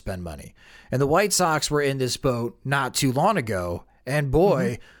don't want to spend money. And the White Sox were in this boat not too long ago. And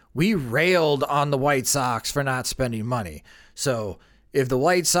boy, we railed on the White Sox for not spending money. So if the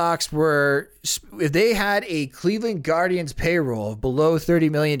White Sox if they had a Cleveland Guardians payroll of below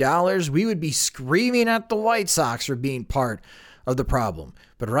 $30 million, we would be screaming at the White Sox for being part of the problem.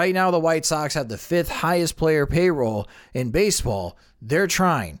 But right now, the White Sox have the 5th highest player payroll in baseball. They're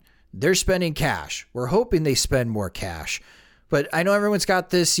trying. They're spending cash. We're hoping they spend more cash. But I know everyone's got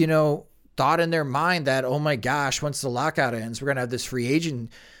this, thought in their mind that, oh my gosh, once the lockout ends, we're going to have this free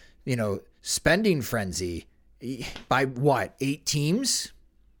agent, spending frenzy. By what, 8 teams?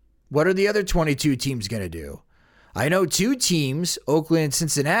 What are the other 22 teams going to do? I know 2 teams, Oakland and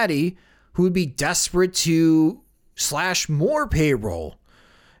Cincinnati, who would be desperate to slash more payroll.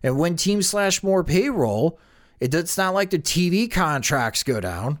 And when teams slash more payroll, it's not like the TV contracts go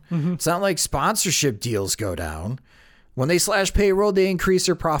down. It's not like sponsorship deals go down. When they slash payroll, they increase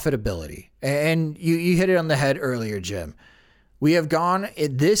their profitability. And you hit it on the head earlier, Jim. We have gone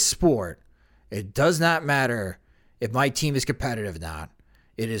in this sport. It does not matter if my team is competitive or not.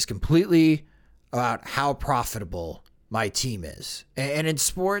 It is completely about how profitable my team is. And in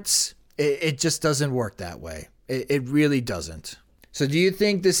sports, it just doesn't work that way. It really doesn't. So do you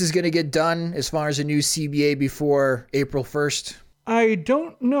think this is going to get done as far as a new CBA before April 1st? I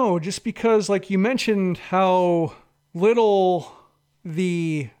don't know, just because, like you mentioned, how little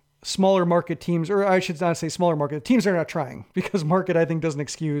the smaller market teams, or I should not say smaller market, teams are not trying, because market, I think, doesn't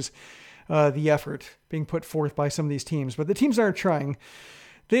excuse the effort being put forth by some of these teams. But the teams aren't trying.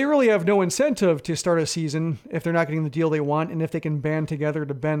 They really have no incentive to start a season if they're not getting the deal they want, and if they can band together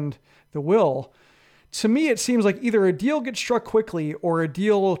to bend the will. To me, it seems like either a deal gets struck quickly or a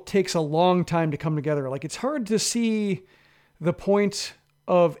deal takes a long time to come together. Like, it's hard to see the point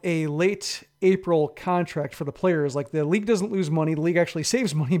of a late April contract for the players. Like, the league doesn't lose money. The league actually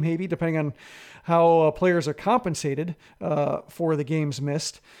saves money, maybe, depending on how players are compensated for the games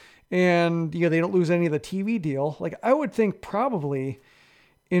missed. And they don't lose any of the TV deal. Like, I would think probably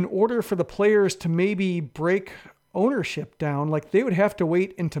in order for the players to maybe break ownership down, like, they would have to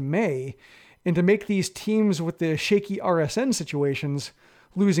wait into May, and to make these teams with the shaky RSN situations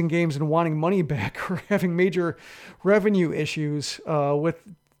losing games and wanting money back, or having major revenue issues with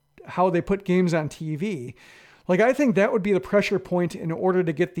how they put games on TV. Like, I think that would be the pressure point in order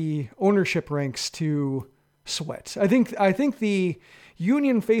to get the ownership ranks to sweat. I think the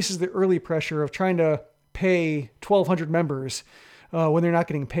union faces the early pressure of trying to pay 1,200 members when they're not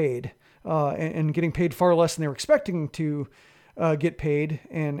getting paid, and getting paid far less than they were expecting to get paid,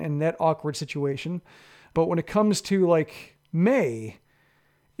 and that awkward situation. But when it comes to, like, May,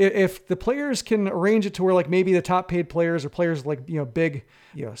 if the players can arrange it to where like maybe the top paid players or players like, big,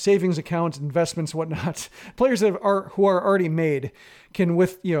 savings accounts, investments, whatnot, players who are already made can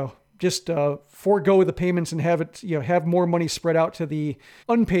just forego the payments and have it, have more money spread out to the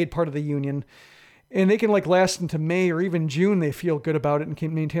unpaid part of the union. And they can like last into May or even June. They feel good about it and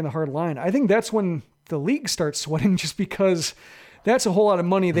can maintain the hard line. I think that's when the league starts sweating, just because that's a whole lot of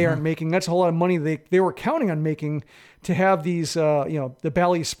money they aren't making. That's a whole lot of money they were counting on making to have these, the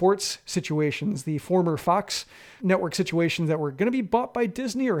Bally Sports situations, the former Fox network situations that were going to be bought by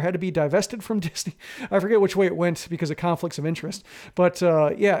Disney or had to be divested from Disney. I forget which way it went because of conflicts of interest. But there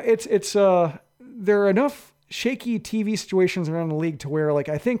are enough shaky TV situations around the league to where, like,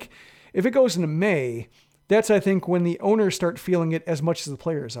 I think if it goes into May, that's, I think, when the owners start feeling it as much as the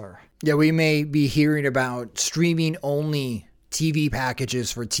players are. Yeah, we may be hearing about streaming only TV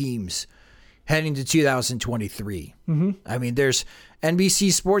packages for teams heading to 2023. I mean, there's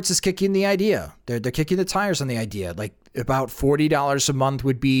NBC Sports is kicking the idea. They're kicking the tires on the idea. Like about $40 a month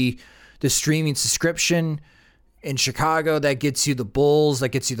would be the streaming subscription in Chicago. That gets you the Bulls, that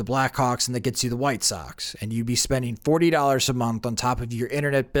gets you the Blackhawks, and that gets you the White Sox. And you'd be spending $40 a month on top of your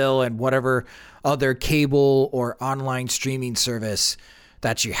internet bill and whatever other cable or online streaming service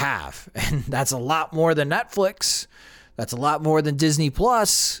that you have. And that's a lot more than Netflix. That's a lot more than Disney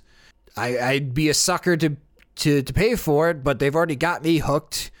Plus. I'd be a sucker to pay for it, but they've already got me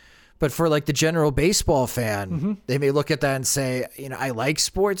hooked. But for like the general baseball fan, they may look at that and say, I like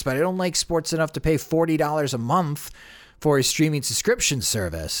sports, but I don't like sports enough to pay $40 a month for a streaming subscription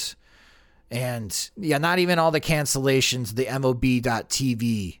service. And yeah, not even all the cancellations, the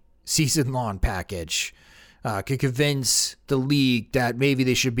MLB.TV season-long package could convince the league that maybe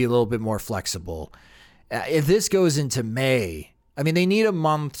they should be a little bit more flexible. If this goes into May, I mean, they need a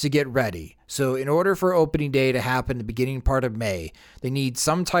month to get ready. So in order for opening day to happen the beginning part of May, they need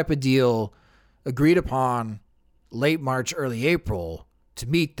some type of deal agreed upon late March, early April to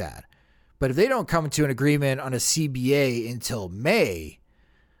meet that. But if they don't come to an agreement on a CBA until May,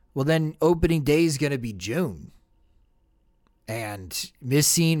 well, then opening day is going to be June. And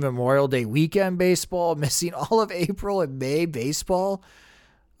missing Memorial Day weekend baseball, missing all of April and May baseball.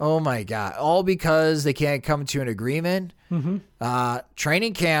 Oh my God. All because they can't come to an agreement.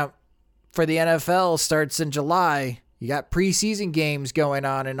 Training camp for the NFL starts in July. You got preseason games going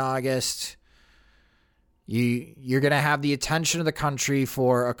on in August. You're going to have the attention of the country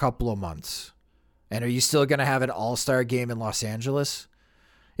for a couple of months. And are you still going to have an all-star game in Los Angeles?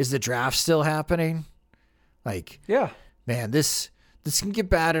 Is the draft still happening? Yeah. Man, this can get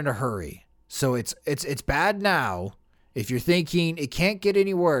bad in a hurry. So it's bad now. If you're thinking it can't get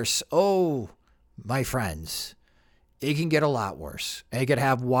any worse, oh, my friends, it can get a lot worse. And it could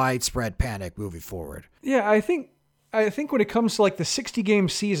have widespread panic moving forward. Yeah, I think when it comes to like the 60-game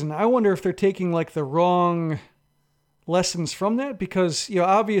season, I wonder if they're taking like the wrong lessons from that, because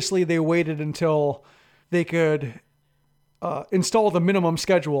obviously they waited until they could install the minimum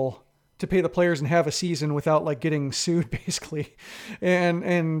schedule to pay the players and have a season without like getting sued, basically.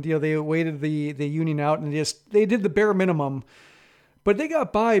 And they waited the union out and they did the bare minimum, but they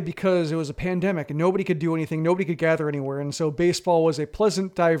got by because it was a pandemic and nobody could do anything. Nobody could gather anywhere. And so baseball was a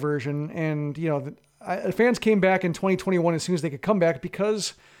pleasant diversion. And, fans came back in 2021 as soon as they could come back,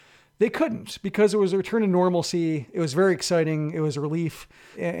 because they couldn't, because it was a return to normalcy. It was very exciting. It was a relief.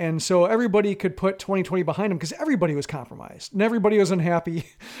 And so everybody could put 2020 behind them because everybody was compromised and everybody was unhappy.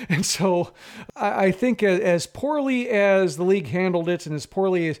 And so I think as poorly as the league handled it and as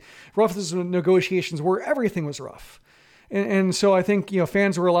poorly as rough as the negotiations were, everything was rough. And so I think,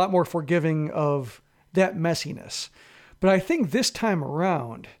 fans were a lot more forgiving of that messiness. But I think this time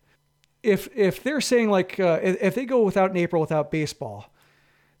around, if they're saying like, if they go without in April without baseball,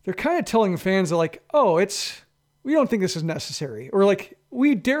 they're kind of telling fans that like, oh, we don't think this is necessary. Or like,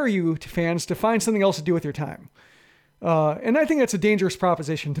 we dare you to fans to find something else to do with your time. And I think that's a dangerous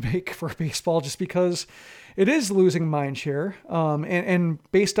proposition to make for baseball, just because it is losing mind share. And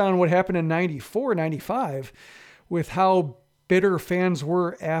based on what happened in 94, 95, with how bitter fans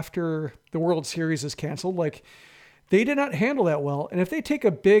were after the World Series is canceled, like they did not handle that well. And if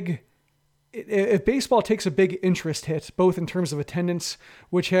baseball takes a big interest hit, both in terms of attendance,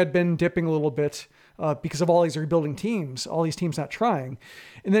 which had been dipping a little bit because of all these rebuilding teams, all these teams not trying,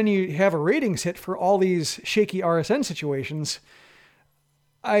 and then you have a ratings hit for all these shaky RSN situations,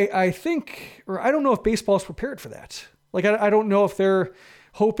 I think, or I don't know if baseball is prepared for that. Like, I don't know if they're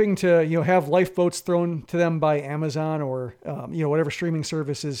hoping to, have lifeboats thrown to them by Amazon or, whatever streaming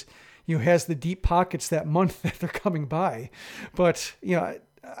services, has the deep pockets that month that they're coming by. But,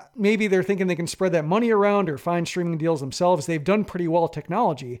 maybe they're thinking they can spread that money around or find streaming deals themselves. They've done pretty well with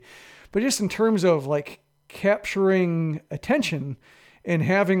technology, but just in terms of like capturing attention and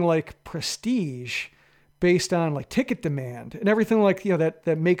having like prestige based on like ticket demand and everything like,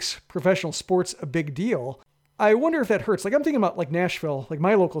 that makes professional sports a big deal. I wonder if that hurts. Like I'm thinking about like Nashville, like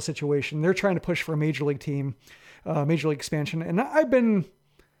my local situation. They're trying to push for a major league team, major league expansion. And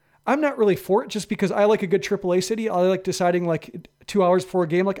I'm not really for it just because I like a good AAA city. I like deciding like 2 hours before a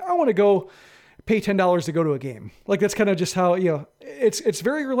game, like I want to go pay $10 to go to a game. Like that's kind of just how, it's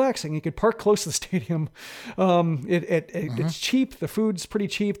very relaxing. You could park close to the stadium. It's cheap. The food's pretty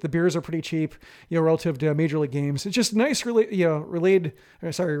cheap. The beers are pretty cheap, relative to major league games. It's just a nice,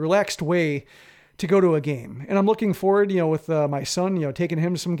 relaxed way to go to a game. And I'm looking forward, with my son, taking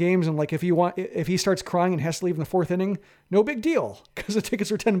him to some games. And like, if he starts crying and has to leave in the fourth inning, no big deal because the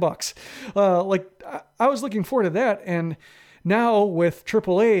tickets are $10. I was looking forward to that. And now with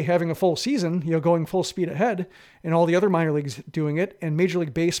AAA having a full season, going full speed ahead and all the other minor leagues doing it and Major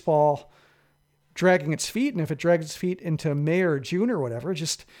League Baseball dragging its feet. And if it drags its feet into May or June or whatever,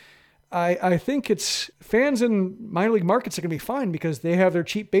 I think it's fans in minor league markets are going to be fine because they have their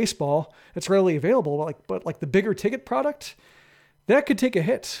cheap baseball that's readily available. But the bigger ticket product, that could take a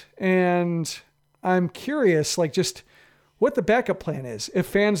hit. And I'm curious, just what the backup plan is if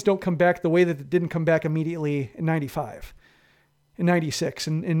fans don't come back the way that it didn't come back immediately in 95. In 96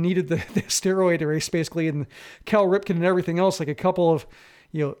 and needed the steroid race basically and Cal Ripken and everything else, like a couple of,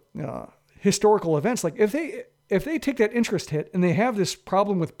 historical events. Like if they take that interest hit and they have this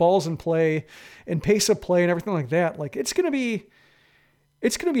problem with balls in play and pace of play and everything like that, like it's going to be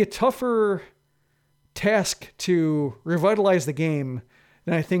a tougher task to revitalize the game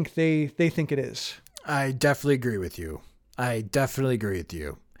than I think they think it is. I definitely agree with you.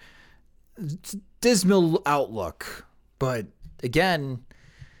 It's dismal outlook, but again,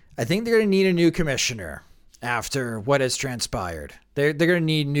 I think they're going to need a new commissioner after what has transpired. They're going to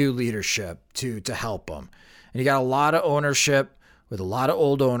need new leadership to help them. And you got a lot of ownership with a lot of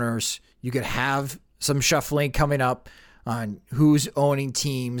old owners. You could have some shuffling coming up on who's owning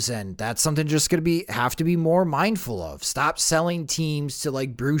teams, and that's something just going to have to be more mindful of. Stop selling teams to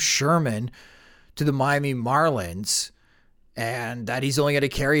like Bruce Sherman to the Miami Marlins, and that he's only going to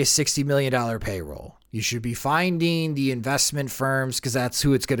carry a $60 million payroll. You should be finding the investment firms, because that's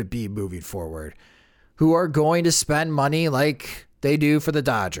who it's going to be moving forward, who are going to spend money like they do for the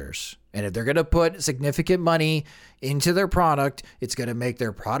Dodgers. And if they're going to put significant money into their product, it's going to make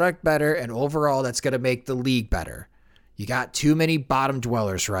their product better. And overall, that's going to make the league better. You got too many bottom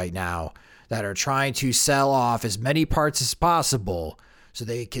dwellers right now that are trying to sell off as many parts as possible so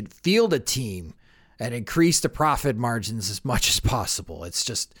they can field a team and increase the profit margins as much as possible.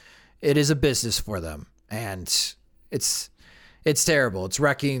 It is a business for them, and it's terrible. It's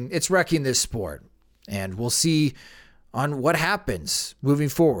wrecking this sport, and we'll see on what happens moving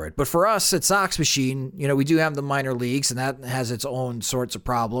forward. But for us at Sox Machine, we do have the minor leagues, and that has its own sorts of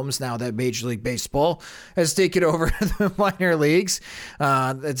problems now that Major League Baseball has taken over the minor leagues.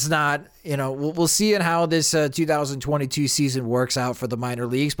 It's not, we'll see in how this 2022 season works out for the minor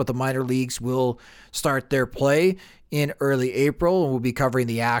leagues, but the minor leagues will start their play in early April, and we'll be covering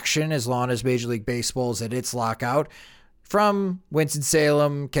the action as long as Major League Baseball is at its lockout from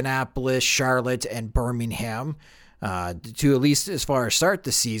Winston-Salem, Kannapolis, Charlotte, and Birmingham. To at least as far as start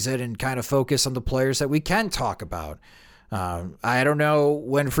the season and kind of focus on the players that we can talk about. I don't know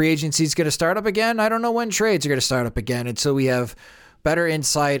when free agency is going to start up again. I don't know when trades are going to start up again until we have better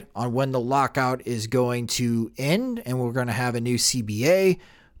insight on when the lockout is going to end, and we're going to have a new CBA,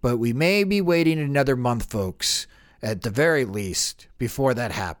 but we may be waiting another month, folks, at the very least, before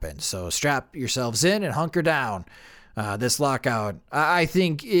that happens. So strap yourselves in and hunker down. This lockout, I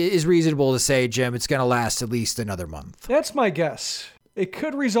think, is reasonable to say, Jim, it's going to last at least another month. That's my guess. It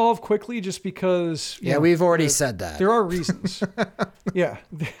could resolve quickly just because... we've already said that. There are reasons. Yeah,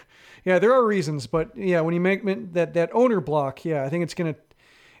 there are reasons. But, when you make that owner block, I think it's going to...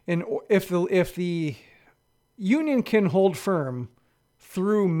 And if the union can hold firm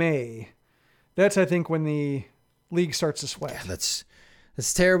through May, that's, I think, when the league starts to sweat. Yeah, that's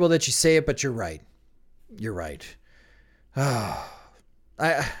terrible that you say it, but you're right. You're right. I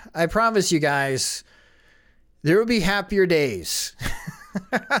promise you guys, there will be happier days.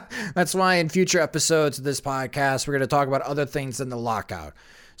 That's why in future episodes of this podcast, we're going to talk about other things than the lockout.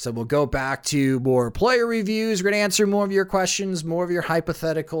 So we'll go back to more player reviews. We're going to answer more of your questions, more of your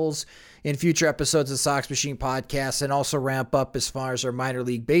hypotheticals, in future episodes of the Sox Machine podcast, and also ramp up as far as our minor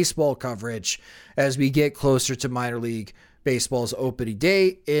league baseball coverage as we get closer to minor league baseball's opening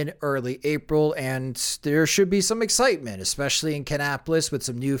day in early April. And there should be some excitement, especially in Kannapolis with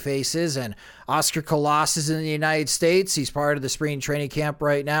some new faces. And Oscar Colas is in the United States. He's part of the spring training camp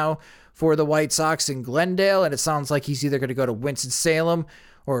right now for the White Sox in Glendale, and it sounds like he's either going to go to Winston-Salem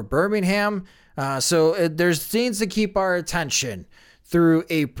or Birmingham. So there's things to keep our attention through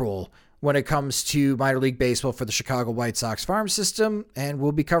April when it comes to minor league baseball for the Chicago White Sox farm system, and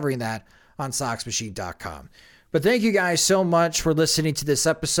we'll be covering that on SoxMachine.com. But thank you guys so much for listening to this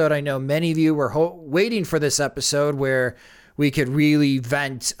episode. I know many of you were waiting for this episode where we could really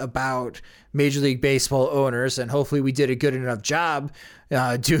vent about Major League Baseball owners, and hopefully we did a good enough job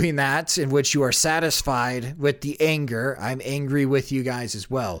doing that, in which you are satisfied with the anger. I'm angry with you guys as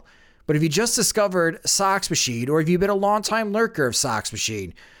well. But if you just discovered Sox Machine, or if you've been a longtime lurker of Sox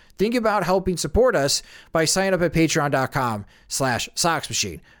Machine, think about helping support us by signing up at patreon.com/Sox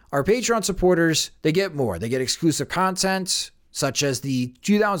Machine. Our Patreon supporters, they get more. They get exclusive content, such as the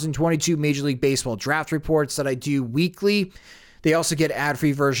 2022 Major League Baseball draft reports that I do weekly. They also get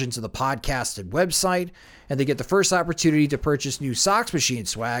ad-free versions of the podcast and website, and they get the first opportunity to purchase new Sox Machine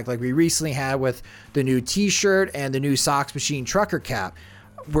swag, like we recently had with the new t-shirt and the new Sox Machine trucker cap.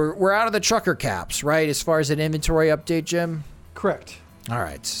 We're out of the trucker caps, right, as far as an inventory update, Jim? Correct. All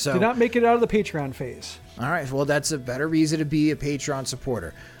right. So did not make it out of the Patreon phase. All right. Well, that's a better reason to be a Patreon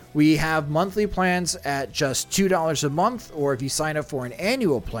supporter. We have monthly plans at just $2 a month, or if you sign up for an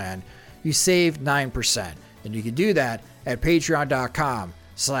annual plan, you save 9%. And you can do that at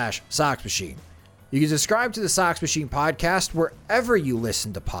patreon.com/Sox Machine. You can subscribe to the Sox Machine podcast wherever you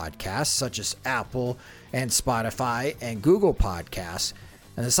listen to podcasts, such as Apple and Spotify and Google Podcasts.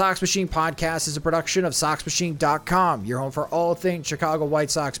 And the Sox Machine podcast is a production of SoxMachine.com, your home for all things Chicago White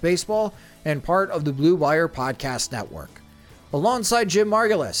Sox baseball and part of the Blue Wire Podcast Network. Alongside Jim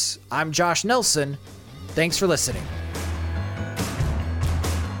Margulis, I'm Josh Nelson. Thanks for listening.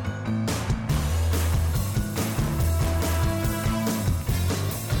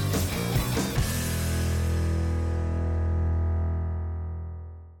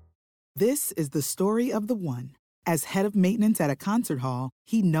 This is the story of the one. As head of maintenance at a concert hall,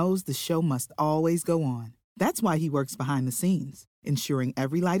 he knows the show must always go on. That's why he works behind the scenes, ensuring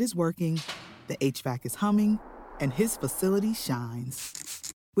every light is working, the HVAC is humming, and his facility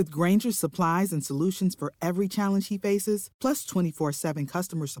shines. With Grainger's supplies and solutions for every challenge he faces, plus 24/7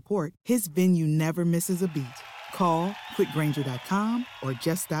 customer support, his venue never misses a beat. Call quickgrainger.com or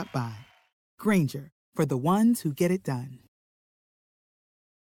just stop by. Grainger, for the ones who get it done.